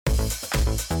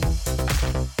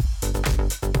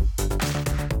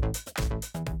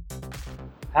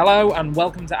Hello and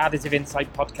welcome to Additive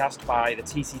Insight podcast by the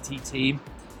TCT team.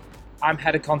 I'm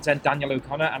Head of Content Daniel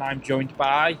O'Connor and I'm joined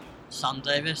by Sam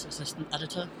Davis, Assistant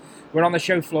Editor. We're on the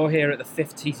show floor here at the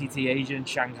 5th TCT Asia in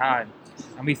Shanghai,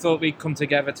 and we thought we'd come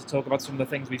together to talk about some of the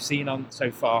things we've seen on so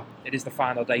far. It is the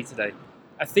final day today.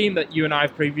 A theme that you and I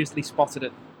have previously spotted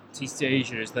at TCT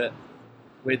Asia is that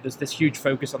there's this huge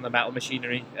focus on the metal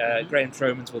machinery. Graham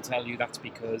Tromans will tell you that's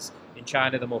because in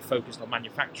China they're more focused on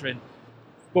manufacturing.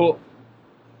 But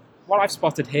what I've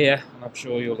spotted here, and I'm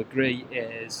sure you'll agree,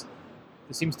 is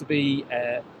there seems to be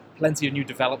plenty of new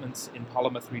developments in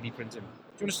polymer 3D printing. Do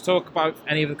you want us to talk about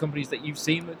any of the companies that you've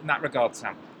seen in that regard,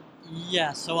 Sam?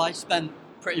 Yeah, so I spent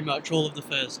pretty much all of the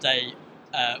first day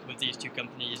with these two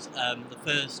companies. The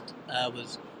first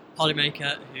was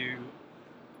Polymaker, who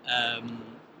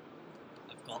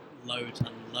have got loads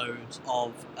and loads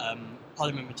of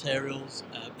polymer materials,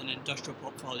 an industrial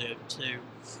portfolio too,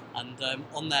 and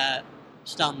on their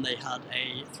stand they had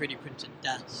a 3D printed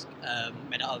desk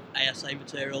made out of ASA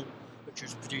material, which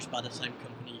was produced by the same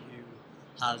company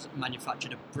who has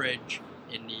manufactured a bridge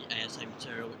in the ASA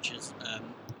material, which is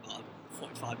about a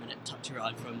 45-minute taxi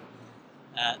ride from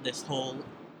this hall.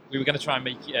 We were going to try and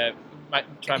make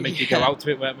you go out to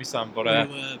it, weren't we, Sam? But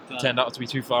it turned out to be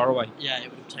too far away. Yeah,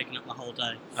 it would have taken up my whole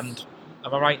day. And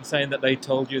am I right in saying that they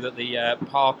told you that the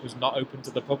park was not open to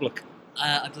the public?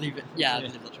 I believe it. Yeah, I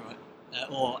believe that's right.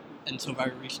 Or until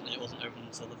very recently, it wasn't open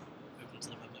to the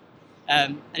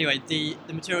public. Anyway, the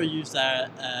material used there,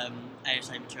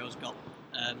 ASA materials, got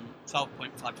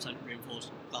 12.5%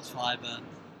 reinforced glass fibre,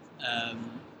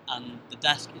 and the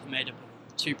desk is made up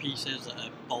of two pieces that are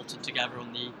bolted together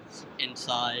on the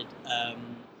inside,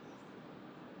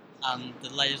 and the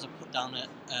layers are put down at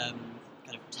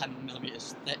kind of 10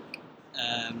 millimeters thick,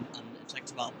 and it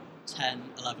takes about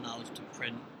 10-11 hours to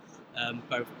print.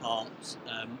 Both parts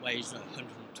weighs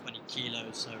 120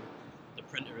 kilos, so the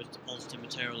printer is depositing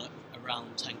material at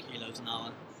around 10 kilos an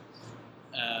hour.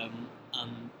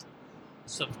 And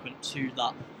subsequent to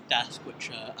that desk,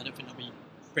 which I don't think I'll be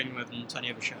bringing with them to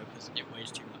any other show because it weighs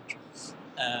too much,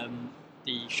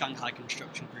 the Shanghai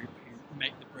Construction Group, who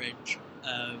make the bridge,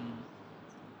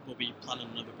 will be planning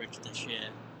another bridge this year.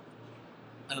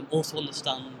 Also on the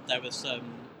stand there was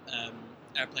some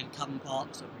airplane cabin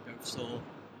parts that we both saw,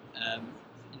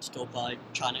 installed by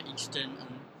China Eastern,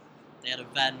 and they had a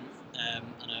vent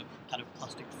and a kind of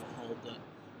plastic foothold that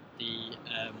the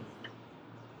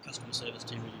customer service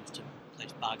team would use to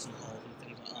place bags in the hold and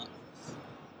things like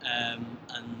that.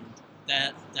 And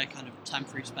they're kind of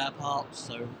temporary spare parts,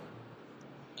 so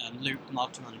Luke, the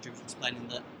marketing manager, was explaining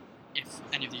that if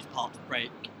any of these parts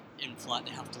break in flight,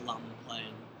 they have to land the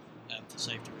plane for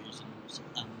safety reasons,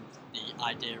 and the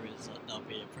idea is that there'll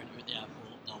be a printer at the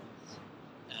airport, they'll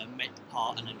make the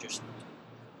part and then just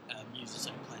use the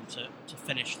same plane to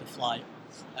finish the flight,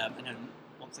 and then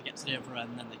once they get to the other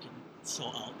end, then they can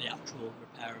sort out the actual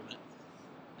repair of it.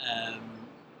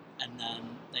 And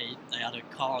then they had a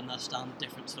car on their stand,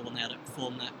 different to the one they had at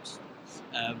Formnext,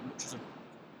 which was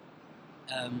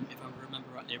if I remember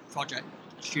rightly,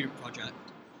 a student project,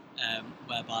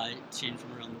 whereby teams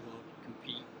from around the world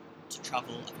compete to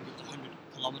travel, I think it was 100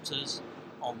 kilometres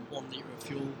on 1 litre of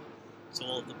fuel. So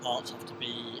all of the parts have to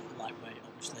be lightweight,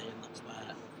 obviously, and that's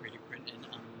where 3D printing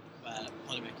and where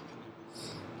Polymaker come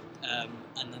in.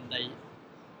 And then they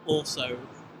also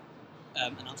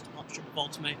announced a partnership with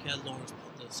Ultimaker. Laura's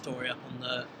put the story up on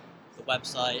the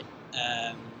website.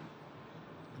 And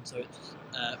so it's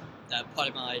their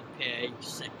polyamide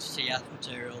PA6 CF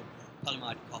material,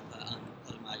 polyamide copper,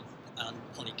 and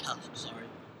polycast. Sorry.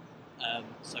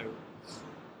 So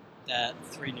there are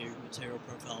 3 new material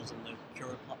profiles on the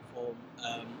Cura platform.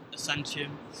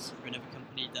 Essentium are another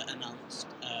company that announced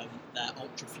their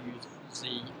Ultrafuse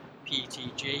Z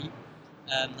PETG.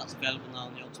 That's available now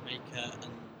on the Ultimaker,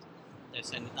 and they're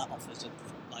saying that offers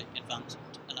advanced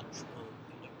electrical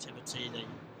conductivity. They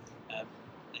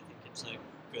think it's a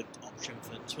good option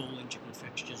for tooling, chipping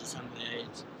fixtures, assembly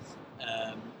aids,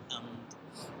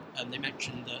 and they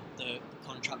mentioned that the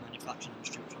contract manufacturing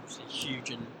industry is obviously huge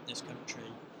in this country.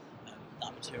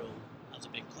 That material has a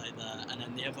big play there. And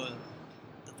then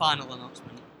the final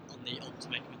announcement on the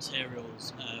Ultimaker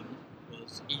materials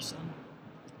was ESUN,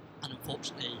 and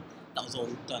unfortunately that was all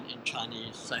done in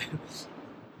Chinese, so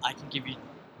I can give you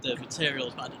the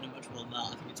materials, but I don't know much more than that.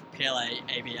 I think it's PLA,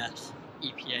 ABS,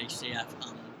 EPA, CF,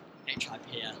 and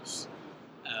HIPS.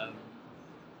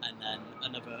 And then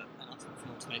another announcement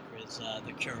from Ultimaker is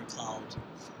the Cura Cloud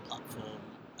platform,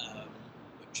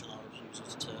 which allows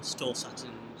users to store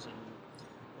settings and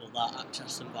all that,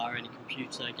 access them via any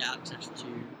computer, get access to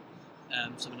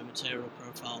some of the material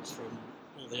profiles from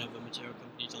all the other material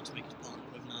companies Ultimaker's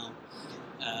partnered with now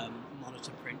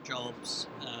monitor print jobs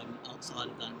outside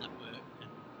of that network and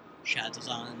share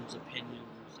designs,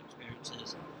 opinions,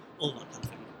 experiences, all that kind of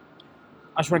thing.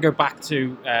 I just want to go back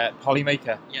to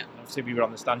Polymaker. Yeah. Obviously, we were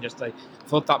on the stand yesterday. I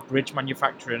thought that bridge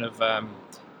manufacturing of,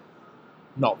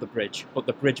 not the bridge, but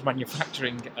the bridge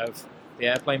manufacturing of the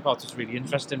airplane parts was really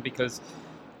interesting because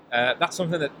that's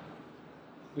something that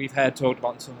we've heard talked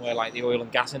about in somewhere like the oil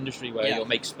and gas industry, where you'll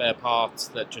make spare parts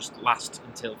that just last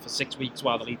for 6 weeks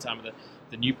while the lead time of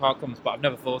the new part comes. But I've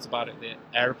never thought about it, the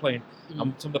aeroplane.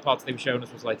 And some of the parts they were showing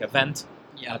us was like a vent.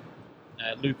 Yeah.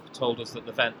 Luke told us that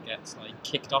the vent gets like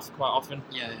kicked off quite often.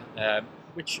 Yeah.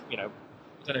 Which, I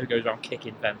don't know who goes around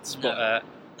kicking vents, No, but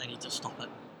they need to stop it.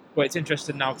 But it's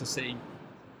interesting now to see.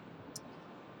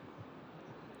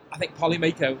 I think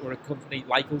Polymaker were a company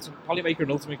like Polymaker and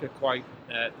Ultimaker quite.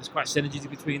 There's quite synergy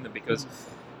between them because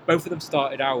both of them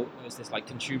started out as this like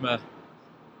consumer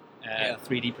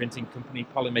 3D printing company.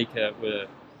 Polymaker were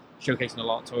showcasing a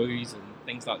lot of toys and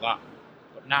things like that,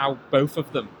 but now both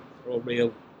of them are all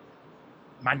real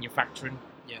manufacturing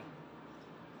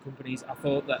companies. I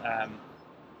thought that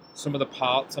some of the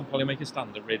parts on Polymaker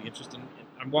stand are really interesting,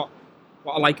 and what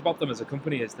I like about them as a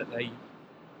company is that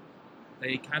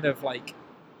they kind of like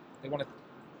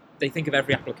they think of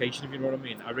every application, if you know what I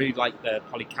mean. I really like the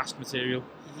polycast material,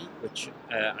 which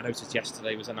I noticed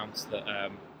yesterday was announced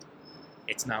that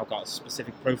it's now got a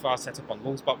specific profile set up on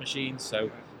Lulzbot machines,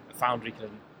 so a foundry can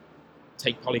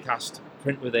take polycast,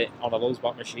 print with it on a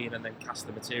Lulzbot machine, and then cast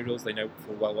the materials. They know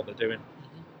full well what they're doing.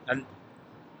 And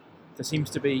there seems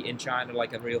to be in China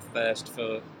like a real thirst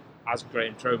for, as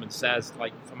Graham Troman says,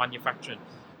 like for manufacturing.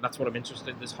 And that's what I'm interested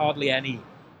in. There's hardly any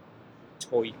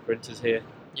toy printers here.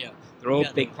 Yeah. They're all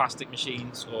big plastic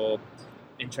machines or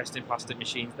interesting plastic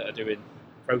machines that are doing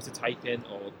prototyping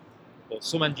or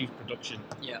some end-use production.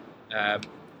 Yeah.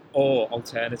 Or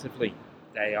alternatively,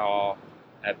 they are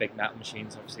big metal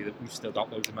machines. Obviously, that we've still got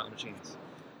loads of metal machines.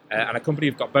 And a company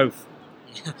who've got both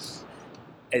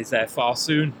is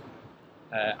Farsoon.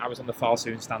 I was on the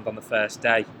Farsoon stand on the first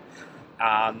day,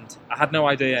 and I had no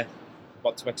idea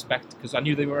what to expect because I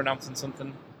knew they were announcing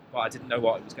something, but I didn't know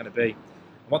what it was going to be.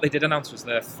 What they did announce was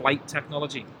their flight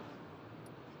technology,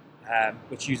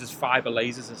 which uses fibre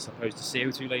lasers as opposed to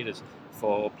CO2 lasers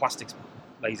for plastics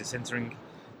laser sintering,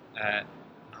 and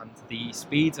the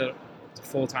speeds are up to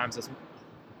four times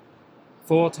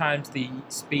the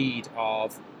speed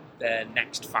of their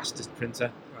next fastest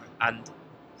printer, and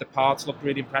the parts look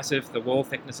really impressive. The wall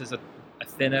thicknesses are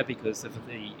thinner because of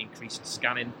the increased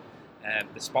scanning.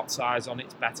 The spot size on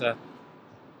it's better.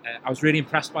 I was really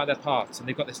impressed by their parts, and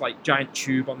they've got this like giant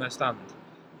tube on their stand,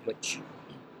 which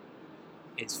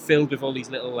is filled with all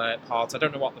these little parts. I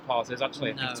don't know what the part is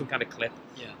actually. I think it's some kind of clip.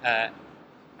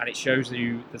 And it shows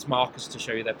you, there's markers to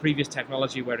show you their previous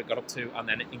technology, where it got up to, and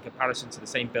then in comparison to the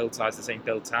same build size, the same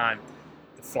build time,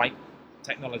 the flight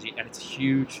technology, and it's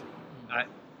huge.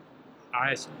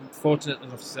 I'm fortunate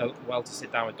enough to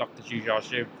sit down with Dr. Zhu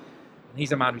Jiaxu, and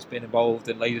he's a man who's been involved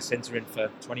in laser sintering for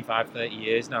 25, 30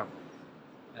 years now.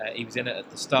 He was in it at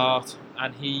the start,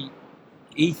 and he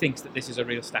thinks that this is a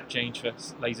real step change for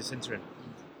laser sintering.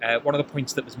 One of the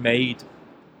points that was made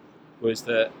was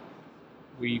that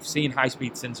we've seen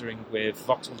high-speed sintering with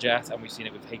VoxelJet, and we've seen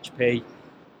it with HP,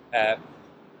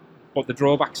 but the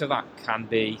drawbacks of that can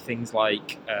be things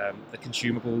like the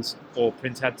consumables or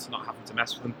printheads, not having to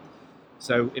mess with them.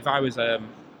 So if I was a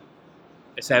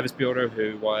service bureau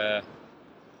who were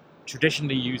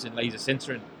traditionally using laser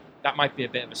sintering, that might be a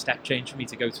bit of a step change for me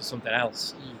to go to something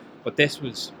else. But this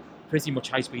was pretty much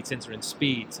high-speed sintering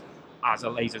speed as a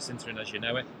laser sintering as you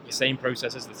know it. The same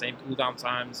processes, the same cool-down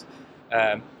times.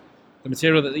 The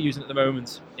material that they're using at the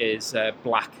moment is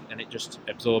black, and it just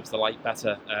absorbs the light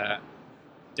better.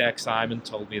 Dirk Simon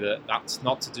told me that that's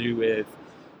not to do with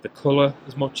the colour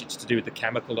as much, it's to do with the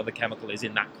chemical, and the chemical is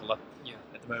in that colour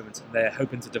at the moment. And they're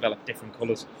hoping to develop different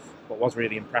colours, but was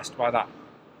really impressed by that.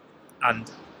 And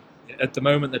at the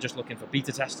moment, they're just looking for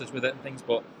beta testers with it and things,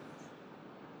 but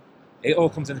it all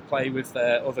comes into play with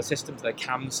their other systems, their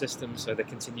CAM systems, so their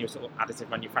continuous additive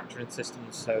manufacturing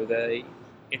systems. So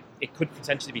it could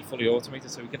potentially be fully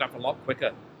automated, so we could have a lot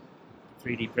quicker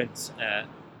 3D prints.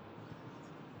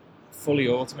 Fully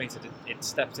automated, it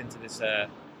steps into this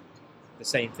the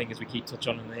same thing as we keep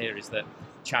touching on here, is that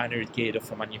China is geared up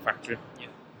for manufacturing.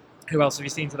 Who else have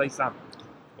you seen today, Sam?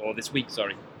 Or this week,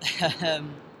 sorry.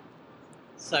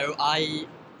 So I've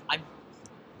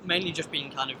mainly just been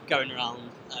kind of going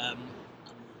around and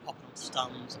popping onto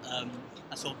stands.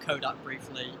 I saw Kodak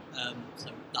briefly, so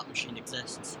that machine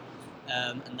exists,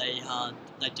 and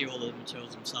they do all the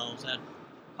materials themselves. They had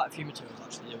quite a few materials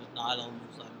actually. There was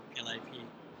nylons, PLA,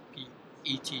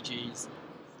 ETGs,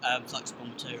 flexible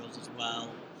materials as well.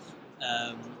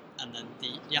 And then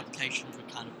the applications were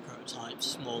kind of prototypes,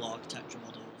 small architecture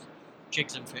models,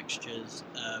 jigs and fixtures,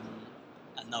 and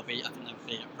I think there'll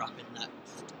be at Rapid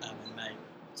next in May,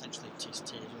 potentially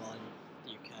TCT as well in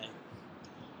the UK.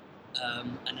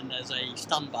 And then there's a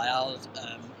stand by ours,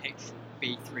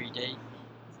 HB3D,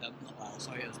 not by ours,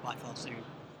 sorry, it was by far soon,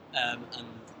 and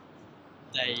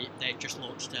they just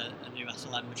launched a new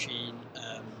SLM machine.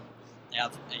 They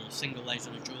have a single laser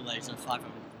and a dual laser,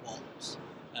 500 watts,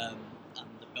 and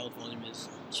the build volume is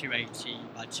 280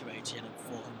 by 280 and a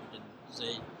 400 in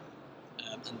Z.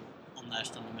 And on their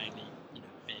stand are mainly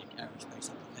big aerospace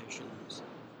applications.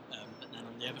 But then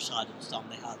on the other side of the stand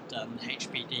they had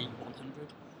HBD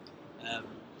 100,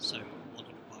 so 100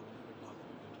 by 100 by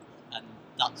 100, and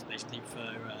that's basically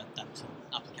for dental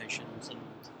applications. And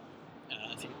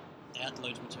I think they had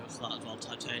loads of materials for that as well: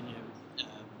 titanium,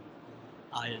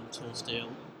 iron, tall steel.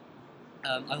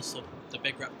 I also saw the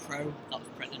Big Rep Pro that was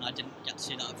printing. I didn't get to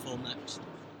see that at Formnext,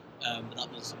 but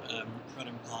that was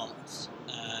running parts.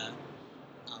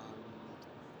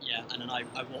 And then I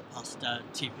walked past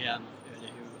TPM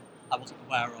earlier, who I wasn't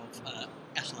aware of,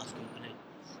 SLS company,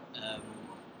 and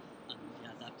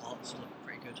their parts look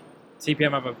pretty good.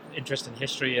 TPM have an interesting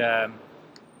history.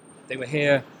 They were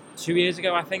here 2 years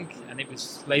ago, I think, and it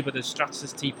was labelled as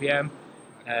Stratasys TPM,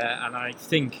 and I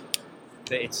think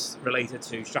that it's related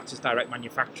to Stratasys Direct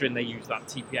Manufacturing. They use that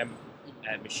TPM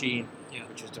machine,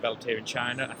 which was developed here in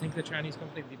China. I think the Chinese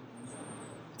company,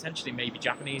 potentially maybe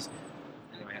Japanese.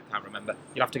 Anyway, I can't remember.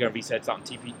 You'll have to go and research that on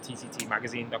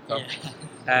tctmagazine.com.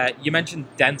 Yeah. You mentioned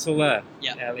dental there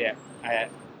earlier. I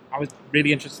was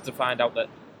really interested to find out that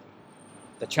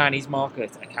the Chinese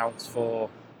market accounts for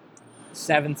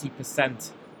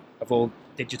 70% of all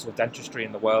digital dentistry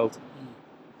in the world.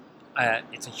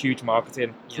 It's a huge market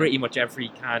in pretty much every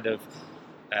kind of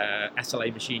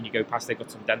SLA machine you go past. They've got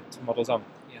some dental models on.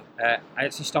 I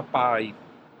actually stopped by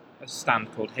a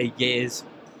stand called Hey Gears.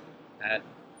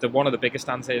 They're one of the biggest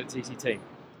stands here at TCT,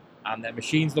 and their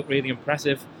machines look really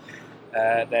impressive.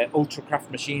 Their Ultracraft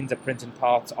machines are printing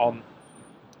parts on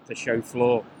the show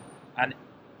floor, and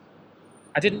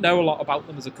I didn't know a lot about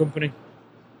them as a company,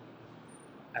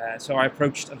 so I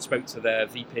approached and spoke to their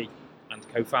VP and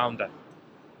co-founder,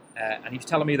 and he was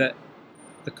telling me that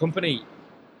the company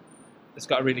has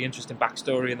got a really interesting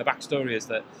backstory, and the backstory is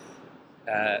that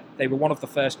they were one of the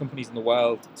first companies in the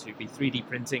world to be 3D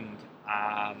printing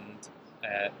and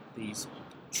these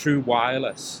true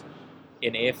wireless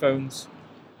in earphones,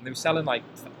 and they were selling like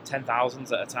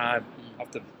 10,000 at a time of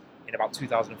them in about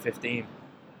 2015.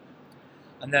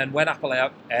 And then when Apple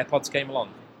AirPods came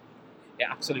along, it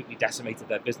absolutely decimated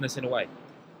their business in a way,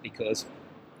 because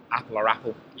Apple are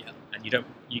Apple, and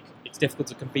it's difficult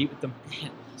to compete with them.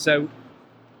 So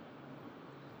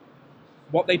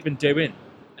what they'd been doing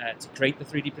to create the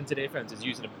 3D printed earphones is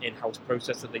using an in-house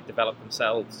process that they developed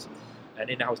themselves, an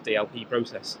in-house DLP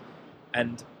process,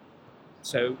 and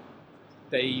so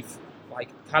they've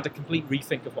had a complete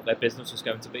rethink of what their business was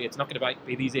going to be. It's not going to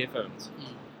be these earphones,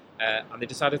 and they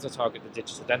decided to target the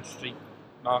digital dentistry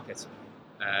market.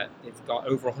 They've got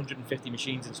over 150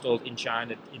 machines installed in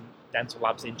China, in dental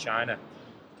labs in China.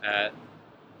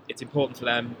 It's important for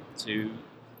them to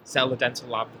sell the dental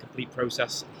lab the complete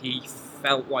process. He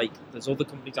felt like there's other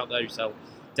companies out there who sell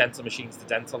dental machines to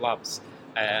dental labs,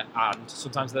 and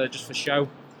sometimes they're just for show.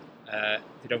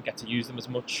 They don't get to use them as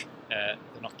much. They're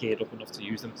not geared up enough to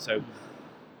use them. So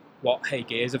what Hey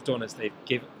Gears have done is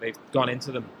they've gone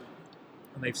into them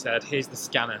and they've said, here's the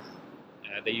scanner.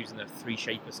 They're using a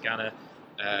 3-shaper scanner.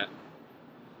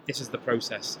 This is the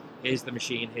process. Here's the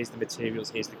machine. Here's the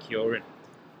materials. Here's the curing.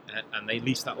 And they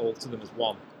lease that all to them as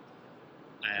one.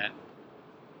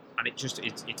 And it's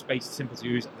basically simple to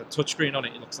use. The touchscreen on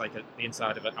it looks like the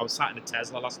inside of it. I was sat in a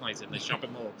Tesla last night in the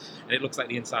shopping mall, and it looks like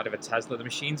the inside of a Tesla. The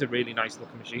machines are really nice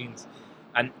looking machines,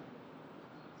 and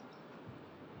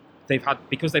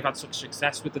because they've had such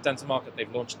success with the dental market,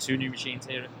 they've launched 2 new machines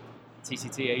here at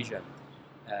TCT Asia,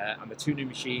 and the 2 new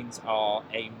machines are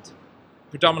aimed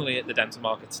predominantly at the dental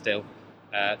market still.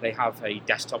 They have a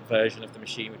desktop version of the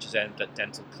machine which is aimed at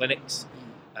dental clinics,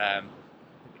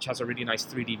 which has a really nice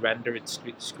 3D rendered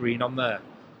screen on there.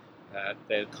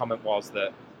 The comment was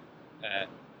that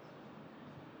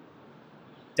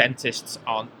dentists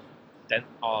aren't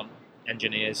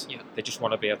engineers. They just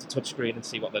want to be able to touch screen and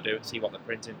see what they're doing, see what they're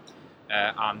printing.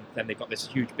 And then they've got this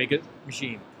huge, bigger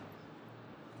machine,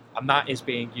 and that is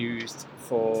being used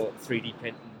for 3D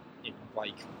printing in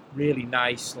really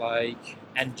nice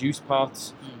end use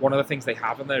parts. One of the things they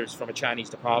have in there is from a Chinese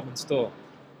department store.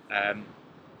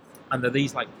 and they're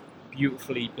these like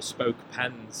beautifully bespoke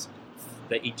pens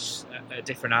that each a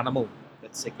different animal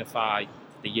that signify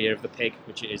the year of the pig,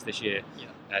 which it is this year,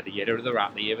 the year of the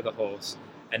rat, the year of the horse,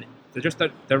 and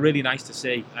they're really nice to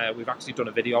see. We've actually done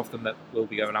a video of them that will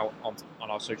be going out on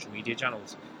our social media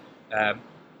channels.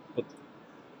 But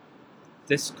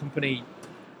this company,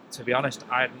 to be honest,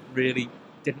 I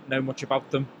didn't know much about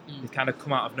them. They kind of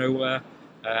come out of nowhere.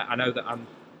 I know that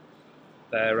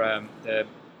their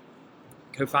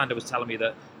co-founder was telling me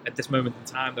that at this moment in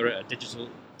time they're at a digital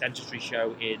dentistry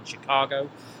show in Chicago.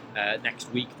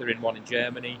 Next week they're in one in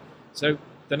Germany. So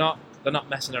they're not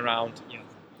messing around.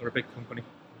 They're a big company.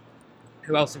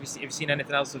 Who else have you seen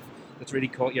anything else that's really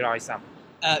caught your eye, Sam?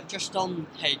 Just on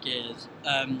Hey Gears,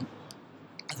 I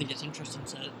think it's interesting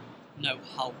to note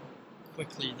how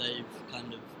quickly they've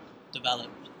kind of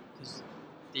developed, because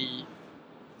the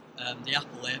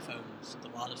Apple earphones, the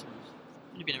wireless ones,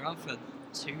 have only been around for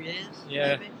 2 years,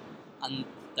 maybe, and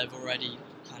they've already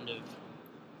kind of,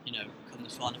 come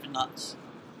this far. And I think that's,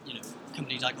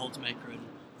 companies like Ultimaker and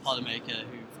Polymaker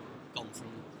who've gone from,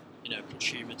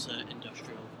 consumer to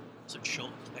industrial in such a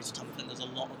short space of time. I think there's a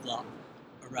lot of that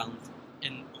around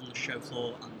on the show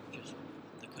floor and just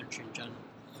the country in general.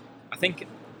 I think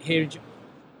here,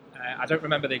 I don't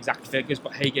remember the exact figures,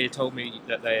 but Hey Gear told me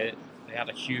that they had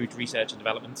a huge research and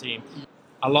development team.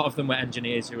 A lot of them were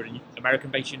engineers who were in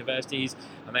American-based universities,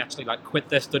 and they actually quit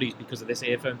their studies because of this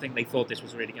earphone thing. They thought this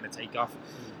was really going to take off.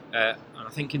 And I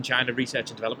think in China, research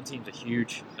and development teams are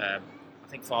huge. I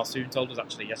think Farsoon told us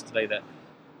actually yesterday that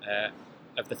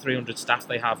of the 300 staff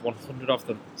they have, 100 of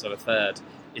them, so a third,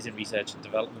 is in research and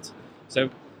development. So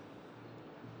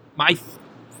my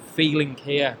feeling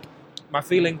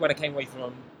when I came away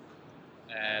from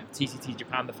TCT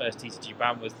Japan, the first TCT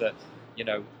Japan, was that,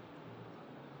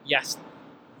 yes,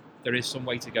 there is some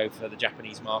way to go for the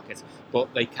Japanese market,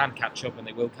 but they can catch up, and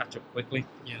they will catch up quickly.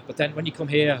 Yeah. But then when you come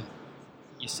here,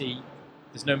 you see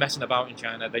there's no messing about in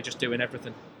China. They're just doing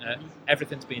everything.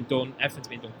 Everything's being done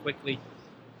quickly.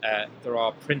 There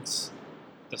are prints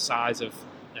the size of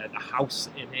the house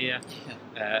in here.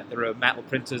 Yeah. There are metal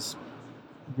printers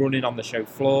running on the show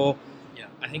floor. Yeah.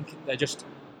 I think the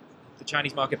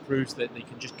Chinese market proves that they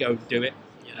can just go and do it.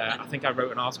 Yeah. I think I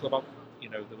wrote an article about,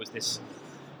 there was this,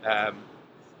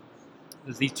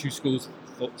 there's these two schools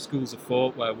of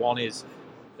thought, where one is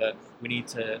that we need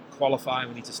to qualify,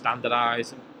 we need to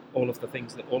standardise all of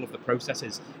the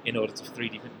processes in order to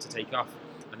 3D print to take off.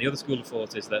 And the other school of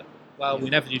thought is that, we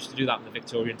never used to do that in the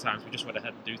Victorian times, we just went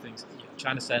ahead and do things. Yeah.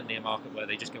 China's certainly a market where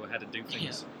they just go ahead and do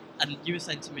things. Yeah. And you were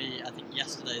saying to me, I think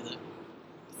yesterday, that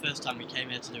the first time we came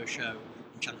here to do a show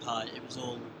in Shanghai, it was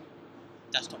all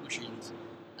desktop machines,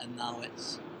 and now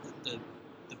it's the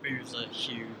booths are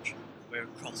huge. We're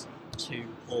across 2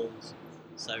 halls,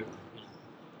 so.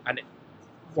 And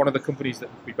one of the companies that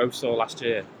we both saw last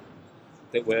year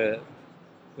that we're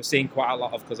seeing quite a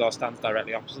lot of, because our stand's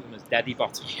directly opposite them, is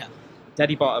Dedibot. Yeah.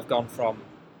 Dedibot have gone from,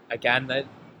 again,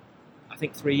 I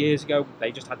think 3 years ago they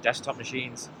just had desktop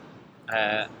machines.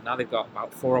 Now they've got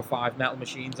about 4 or 5 metal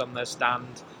machines on their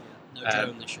stand. No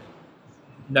drone this year.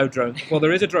 No drone. Well,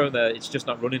 there is a drone there, it's just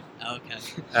not running. Oh,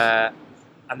 okay.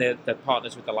 And they're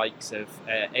partners with the likes of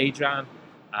Adrian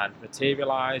and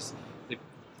Materialize. They're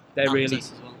Practice really,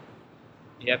 as well.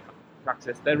 yeah,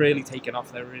 Practice. They're really taking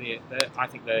off. I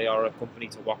think they are a company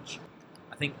to watch.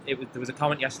 I think there was a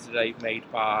comment yesterday made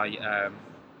by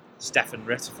Stefan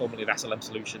Ritt, formerly of SLM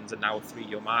Solutions and now of 3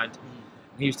 Your Mind.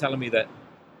 He was telling me that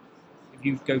if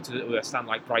you go to a stand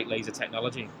like Bright Laser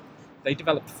Technology, they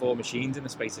developed 4 machines in the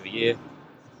space of a year.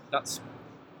 That's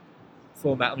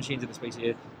 4 metal machines in the space of a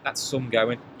year. That's some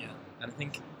going. Yeah. And I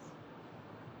think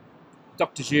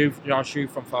Dr. Zhu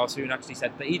from Farsoon actually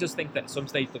said that he does think that at some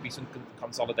stage there'll be some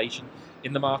consolidation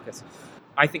in the market.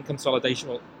 I think consolidation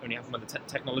will only happen when the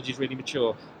technology is really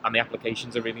mature and the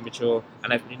applications are really mature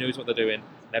and everybody knows what they're doing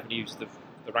and everybody uses the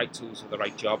right tools for the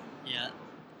right job. Yeah,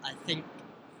 I think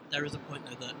there is a point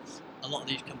though that a lot of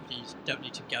these companies don't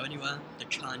need to go anywhere. The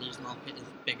Chinese market is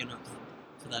big enough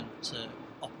for them to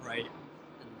operate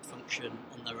and function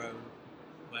on their own,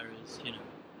 whereas,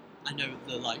 I know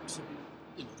the likes of,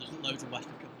 there's loads of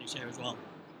Western companies here as well,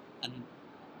 and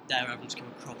they're having to come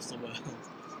across the world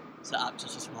to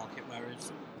access this market,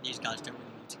 whereas these guys don't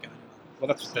really need to go anywhere. Well,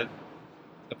 that's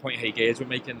the point Hey Gears were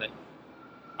making, that,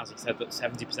 as he said, that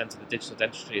 70% of the digital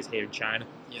dentistry is here in China.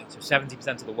 Yeah. So 70%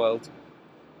 of the world,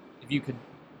 if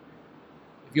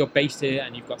you're based here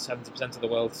and you've got 70% of the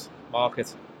world's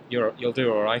market, you'll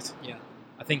do all right. Yeah.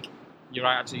 I think you're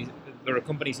right, actually. There are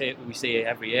companies here that we see here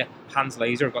every year. Hans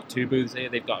Laser have got 2 booths here.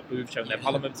 They've got a booth showing their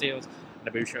polymer materials and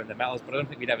a booth showing their metals, but I don't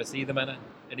think we'd ever see them in a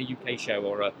UK show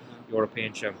or a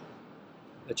European show.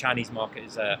 the Chinese market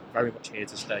is very much here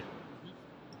to stay.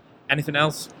 Anything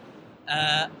else?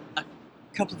 A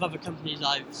couple of other companies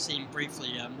I've seen briefly.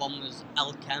 One was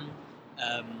Elchem,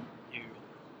 who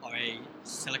are a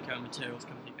silicone materials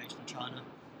company based in China.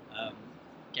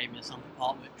 Gave me a sample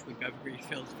part, which we both agree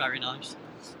feels very nice.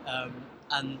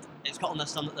 And it's got on their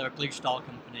stand that they're a Blue Star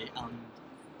company, and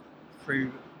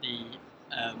through the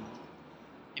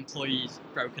employees'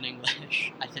 broken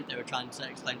English, I think they were trying to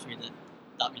explain to me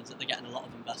that means that they're getting a lot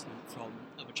of investment from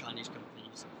other Chinese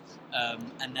companies.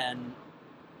 And then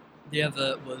the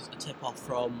other was a tip-off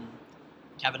from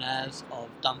Kevin Ayres of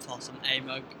Danfoss and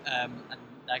AMOG, and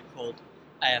they're called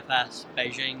AFS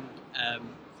Beijing,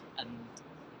 and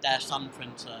their sand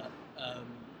printer,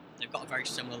 they've got a very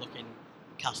similar looking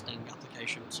casting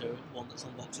application to one that's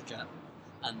on Voxerjet,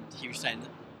 and he was saying that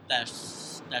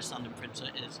their sanding printer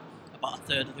is about a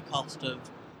third of the cost of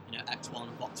X1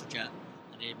 and Voxerjet,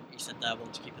 and he said they're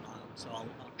one to keep an eye on, so I'll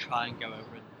try and go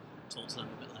over and talk to them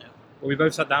a bit later. Well, we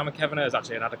both sat down with Kevin Ayres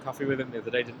actually and had a coffee with him the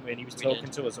other day, didn't we? And he was talking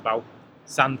to us about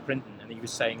sand printing, and he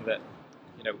was saying that,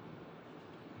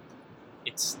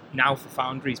 it's now for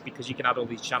foundries, because you can add all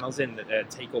these channels in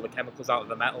that take all the chemicals out of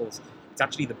the metals. It's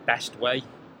actually the best way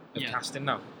of casting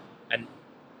now. And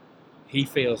he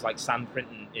feels like sand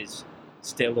printing is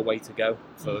still the way to go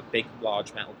for big,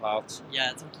 large metal parts. Yeah,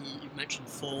 I think you mentioned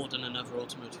Ford and another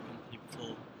automotive company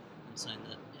before, and saying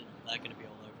that they're going to be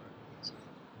all over it. So.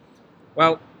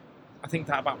 Well, I think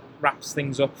that about wraps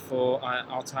things up for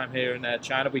our time here in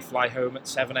China. We fly home at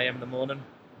 7 a.m. in the morning.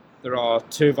 There are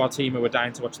two of our team who are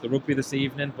dying to watch the rugby this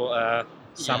evening, but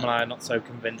Sam and I are not so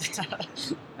convinced.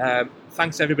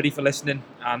 Thanks everybody for listening,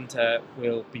 and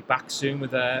we'll be back soon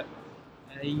with a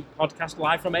podcast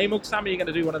live from AMOG. Sam, are you going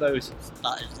to do one of those?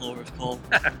 That is Laura's call.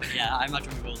 Yeah, I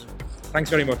imagine we will do. Thanks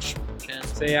very much. Cheers.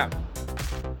 See ya.